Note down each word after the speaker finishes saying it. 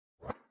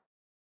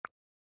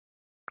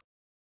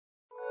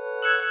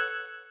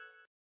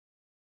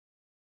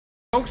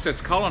Folks,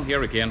 it's Colin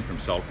here again from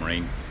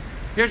Saltmarine.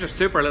 Here's a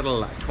super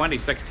little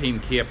 2016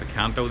 Kia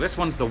Picanto. This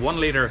one's the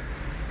 1 litre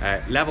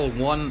level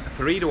 1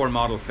 3-door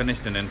model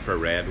finished in Infra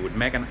Red. Would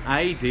make an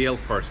ideal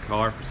first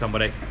car for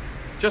somebody.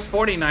 Just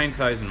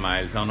 49,000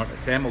 miles on it.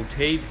 It's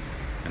MOT'd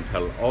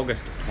until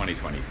August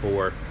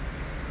 2024.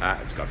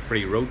 It's got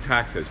free road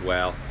tax as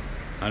well.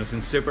 And it's in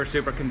super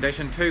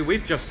condition too.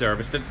 We've just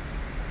serviced it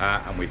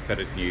and we've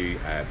fitted new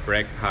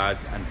brake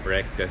pads and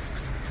brake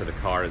discs to the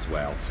car as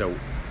well. So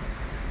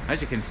as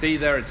you can see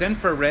there, it's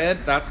Infra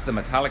Red. That's the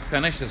metallic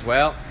finish as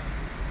well.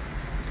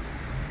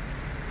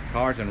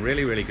 Car's in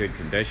really good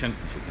condition,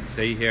 as you can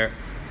see here.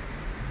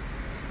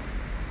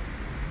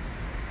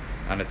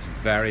 And it's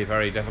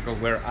very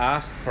difficult. We're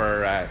asked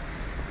for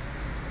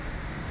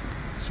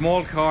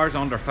small cars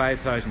under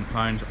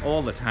 £5,000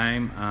 all the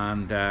time,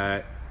 and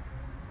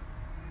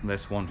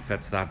this one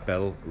fits that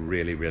bill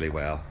really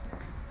well.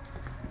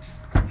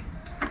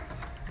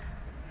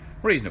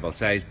 Reasonable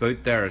size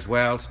boot there as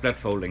well, split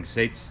folding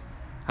seats.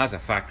 Has a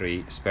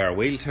factory spare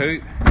wheel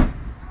too.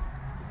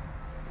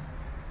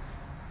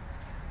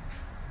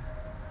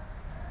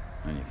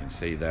 And you can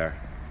see there,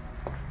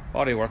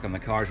 bodywork on the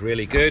car is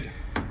really good.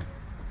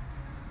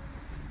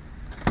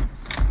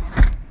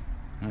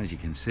 As you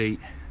can see,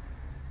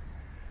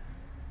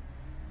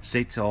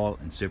 seats all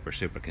in super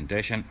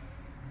condition.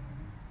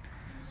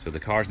 So the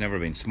car's never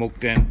been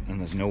smoked in,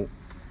 and there's no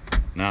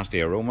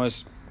nasty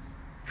aromas.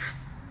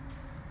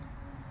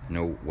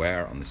 No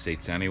wear on the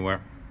seats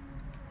anywhere.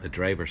 The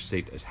driver's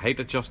seat is height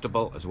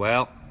adjustable as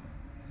well,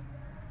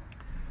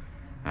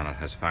 and it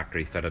has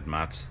factory fitted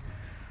mats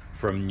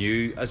from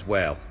new as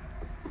well.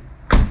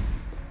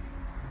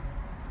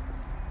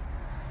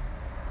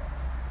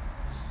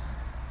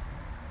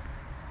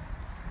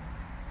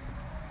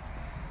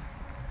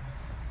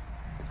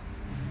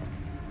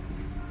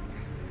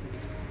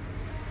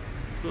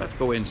 So let's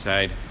go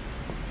inside,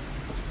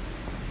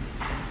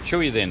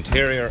 show you the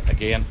interior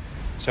again.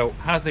 So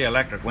has the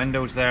electric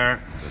windows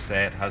there. As I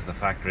say, it has the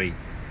factory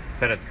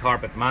fitted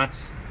carpet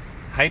mats,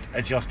 height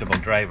adjustable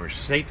driver's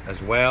seat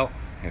as well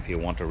if you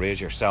want to raise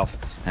yourself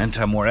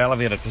into a more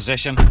elevated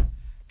position.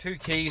 2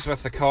 keys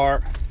with the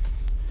car.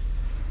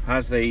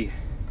 Has the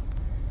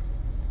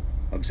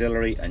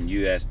auxiliary and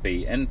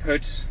USB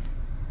inputs.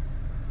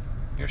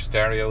 Your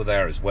stereo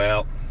there as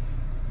well,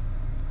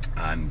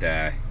 and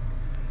the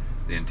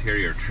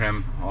interior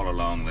trim all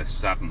along the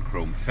satin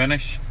chrome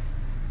finish.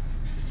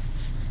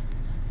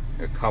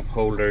 Your cup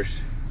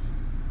holders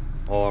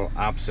all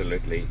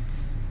absolutely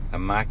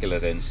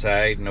immaculate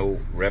inside. No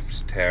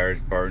rips, tears,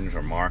 burns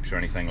or marks or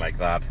anything like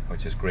that,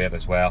 which is great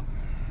as well.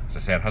 As I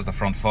said, it has the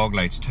front fog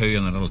lights too,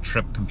 and a little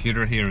trip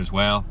computer here as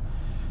well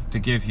to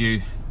give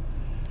you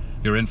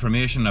your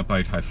information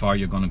about how far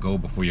you're going to go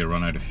before you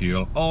run out of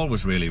fuel.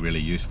 Always really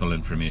useful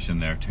information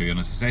there too. And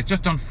as I say, it's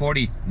just done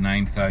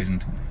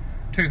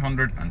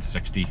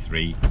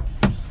 49,263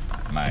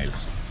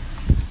 miles.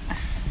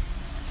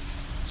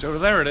 So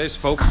there it is,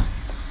 folks,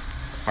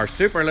 our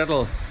super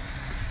little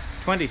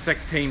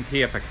 2016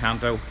 Kia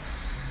Picanto,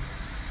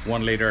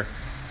 1 litre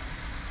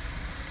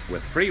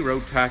with free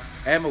road tax,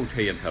 MOT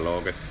until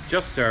August,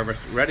 just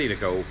serviced, ready to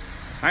go.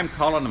 I'm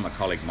Colin and my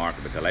colleague Mark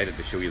will be delighted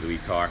to show you the wee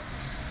car,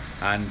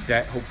 and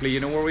hopefully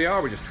you know where we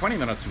are. We're just 20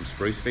 minutes from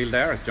Sprucefield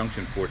there at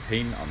junction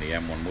 14 on the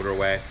M1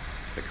 motorway.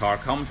 The car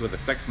comes with a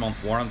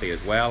 6-month warranty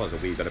as well, as a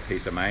wee bit of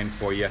peace of mind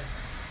for you,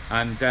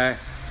 and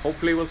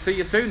hopefully we'll see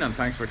you soon, and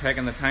thanks for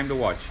taking the time to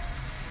watch.